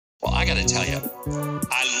gotta tell you,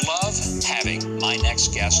 I love having my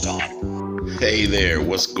next guest on. Hey there,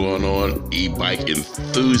 what's going on, e-bike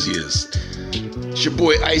enthusiasts? It's your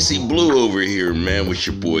boy Icy Blue over here, man, with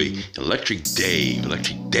your boy Electric Dave.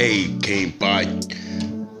 Electric Dave came by,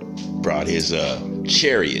 brought his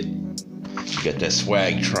chariot. You got that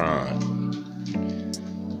Swagtron.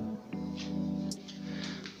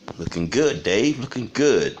 Looking good, Dave, looking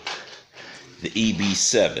good. The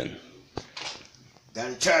EB7.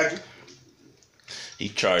 Got a charger.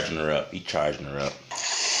 He's charging her up. He's charging her up.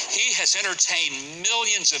 He has entertained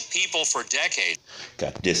millions of people for decades.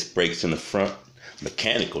 Got disc brakes in the front.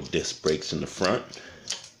 Mechanical disc brakes in the front.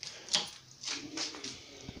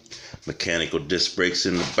 Mechanical disc brakes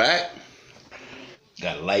in the back.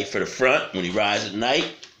 Got a light for the front when he rides at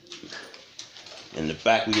night. In the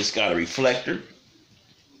back, we just got a reflector.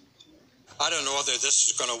 I don't know whether this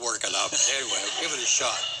is going to work or not, but anyway, give it a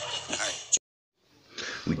shot. All right.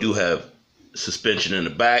 We do have suspension in the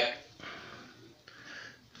back,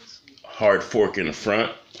 hard fork in the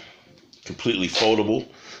front, completely foldable.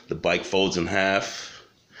 The bike folds in half,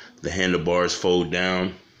 the handlebars fold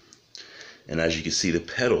down, and as you can see, the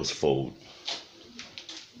pedals fold.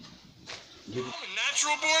 I'm a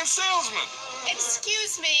natural born salesman.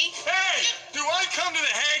 Excuse me. Hey, do I come to the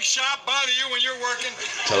hag shop bother you when you're working?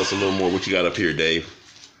 Tell us a little more what you got up here, Dave.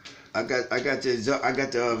 I got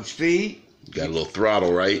the speed. You got a little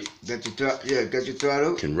throttle, right? Got your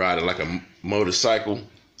throttle. Can ride it like a motorcycle,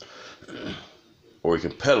 or you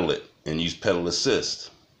can pedal it and use pedal assist.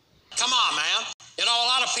 Come on, man. You know, a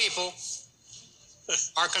lot of people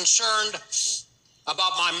are concerned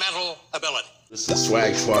about my mental ability. This is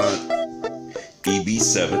Swagtron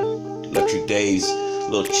EB7, Electric Dave's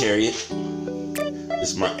little chariot. This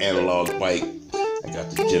is my analog bike. I got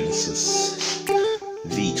the Genesis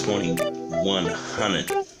V2100.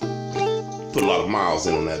 Put a lot of miles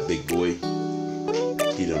in on that big boy.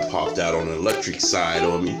 He done popped out on the electric side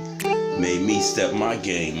on me. Made me step my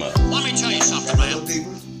game up. Let me tell you something, man.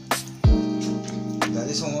 Got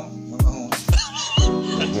this horn. Where's my horn?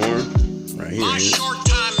 The horn, right here. My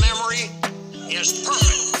short-time memory is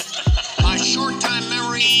perfect. My short-time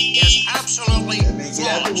memory is absolutely Let me get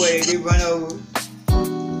out the way. They run over.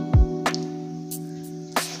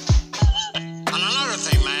 And another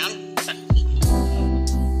thing, man,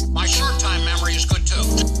 my short-time memory is good too.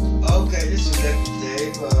 Okay, this is Electric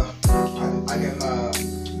Dave. I got my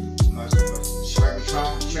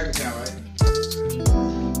Swagtron, right?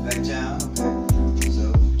 Back down, okay. So,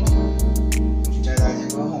 straight out here,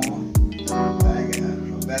 go home. I got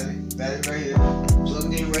my battery right here.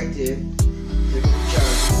 Plugged in right there. There goes the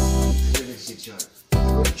charger. There goes the charger. There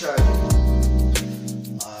goes the charger.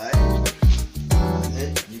 Alright.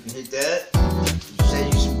 You can hit that. You say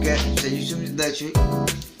you some gas, you say you some electric.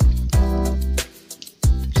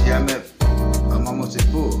 See, I'm almost at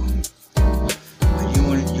full. But you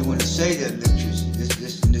want to say that electricity, this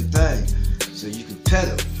is the new thing. So you can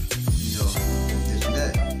pedal, you know, this and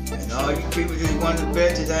that. And all you people just want to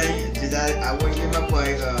bet today, I wouldn't get my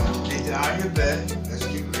bike, take it out of your bed. Let's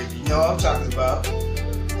keep it, you know what I'm talking about.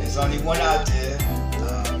 There's only one out there.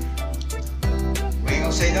 We ain't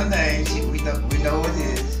gonna say no names, we know what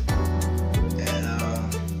it is. And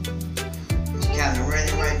it's kind of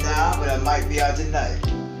raining right now, but I might be out tonight.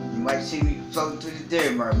 You might see me floating through the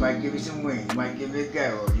dairy market. You might give me some wings. You might give me a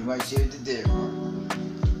garrow. You might see it at the dairy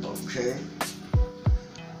market. Okay.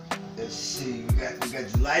 Let's see. We got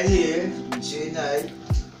the light here. You can see at night.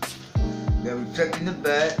 We got reflector in the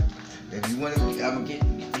back. If you want to, you can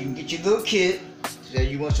get your little kit. So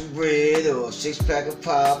you want some bread or a 6-pack of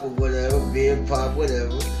pop or whatever, beer, pop,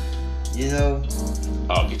 whatever. You know.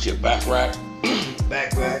 I'll get you a back rack.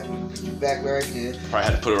 Back rack. Put your back rack there. Probably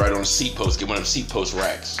had to put it right on the seat post. Get one of them seat post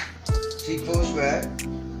racks. Seat post rack.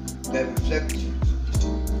 That reflector.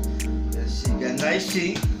 Let's see. Got a nice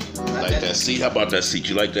seat. Like that seat? How about that seat?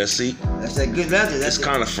 You like that seat? That's that good leather. It's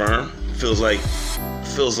kind of firm. Feels like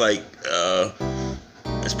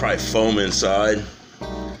it's probably foam inside.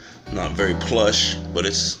 Not very plush, but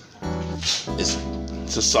it's a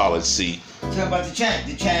solid seat. Tell about the chain.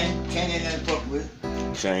 The chain ain't nothing to fuck with.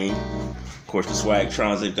 Chain. Of course, the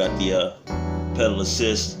Swagtrons, they've got the pedal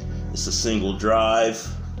assist. It's a single drive.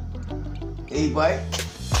 E-bike.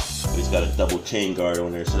 It's got a double chain guard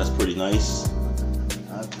on there, so that's pretty nice.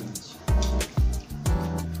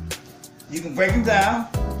 You can break them down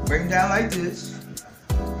like this.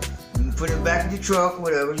 You can put them back in the truck,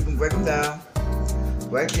 whatever. You can break them down.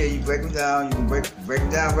 Right there, you break them down. You can break them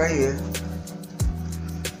down right here.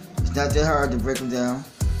 It's not that hard to break them down.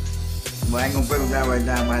 Well, I ain't gonna break them down right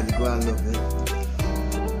now. I might have to go out a little bit.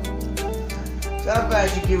 So how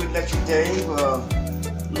about you give Electric Dave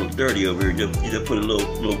little dirty over here. You just put a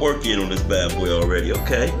little work in on this bad boy already.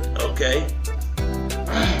 Okay, okay.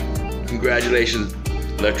 Congratulations,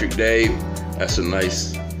 Electric Dave. That's a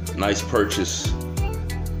nice purchase.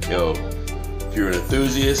 Yo, if you're an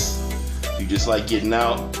enthusiast, you just like getting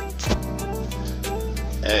out,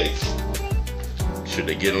 hey, should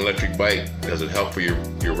they get an electric bike? Does it help for your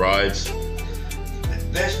rides?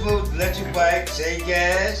 Best move, electric bike, save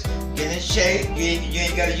gas, get in shape. You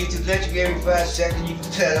ain't gotta use the electric every 5 seconds. You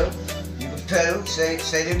can pedal, save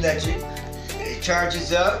the electric. It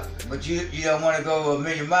charges up, but you don't want to go a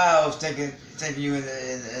million miles thinking you in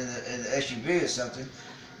the SUV or something,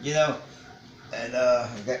 you know. And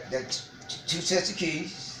got 2 sets of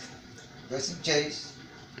keys, just in case.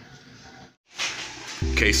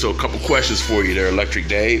 Okay, so a couple questions for you there, Electric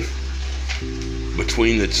Dave.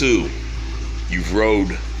 Between the two, you've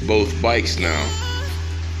rode both bikes now.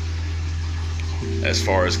 As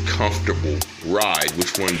far as comfortable ride,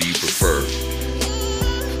 which one do you prefer?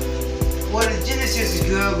 Well, the Genesis is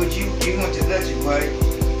good, but you want the electric bike.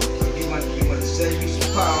 You want to save you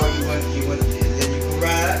some power. You want and then you can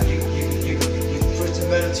ride. You can push the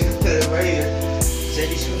metal to the pedal right here. Save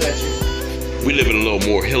you some electric. We live in a little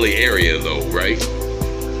more hilly area though, right?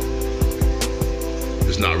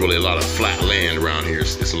 There's not really a lot of flat land around here.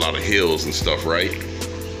 It's a lot of hills and stuff, right?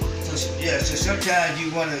 So, yeah, so sometimes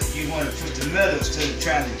you wanna push the metal instead of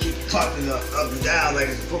trying to keep clumping up and down like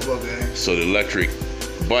it's a football game. So the electric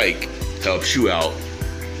bike helps you out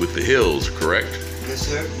with the hills, correct? Yes,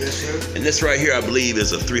 sir. Yes, sir. And this right here, I believe,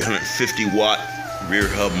 is a 350 watt rear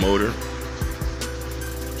hub motor.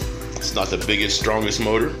 It's not the biggest, strongest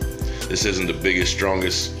motor. This isn't the biggest,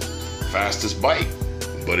 strongest, fastest bike,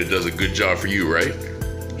 but it does a good job for you, right?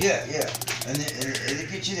 Yeah, yeah. And it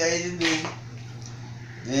gets you to A to B.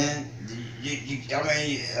 Then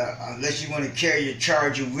unless you want to carry your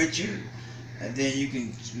charger with you, and then you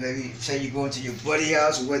can maybe say you're going to your buddy's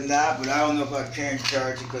house or whatnot. But I don't know about carrying a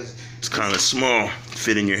charger because it's kind of small.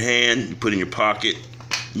 Fit in your hand. You put in your pocket.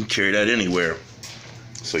 You can carry that anywhere.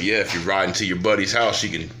 So yeah, if you're riding to your buddy's house, you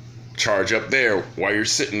can charge up there while you're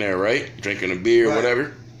sitting there, right? Drinking a beer or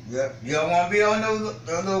whatever. Yep. You don't want to be on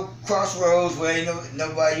no crossroads where ain't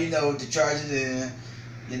nobody to charge it in.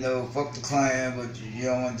 You know, fuck the client, but you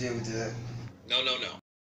don't want to deal with that. No.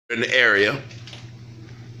 In the area,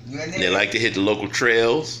 they like to hit the local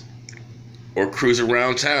trails or cruise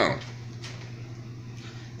around town.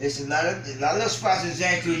 It's a lot of spots in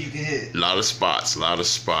Santa Cruz you can hit. A lot of spots.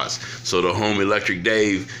 So the home Electric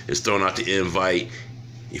Dave is throwing out the invite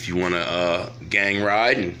if you want to gang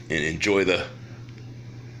ride and enjoy the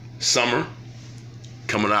summer,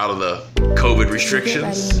 coming out of the COVID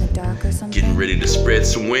restrictions, getting ready to spread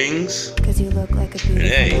some wings. And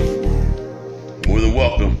hey, more than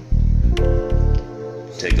welcome.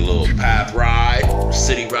 Take a little path ride,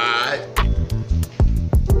 city ride.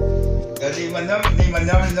 Need my number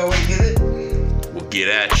to know where to get it? We'll get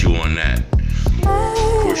at you on that.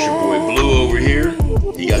 Of course, your boy Blue over here,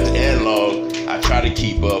 he got the analog. I try to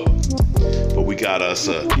keep up, but we got us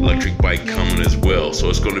an electric bike coming as well. So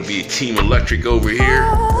it's going to be Team Electric over here.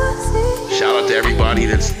 Shout out to everybody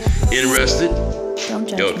that's interested.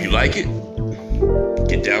 Yo, if you like it,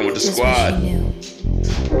 get down with the squad.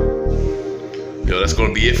 Yo, that's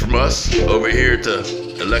going to be it from us over here at the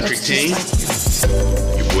Electric Team.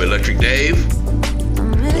 Your boy Electric Dave.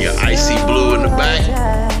 You got Icy Blue in the back.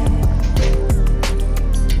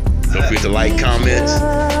 Don't forget to like, comment,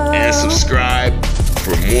 and subscribe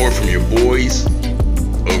for more from your boys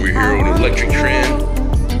over here on Electric Trend.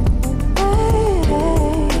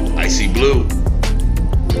 Icy Blue.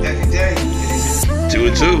 Every day. 2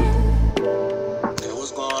 and 2.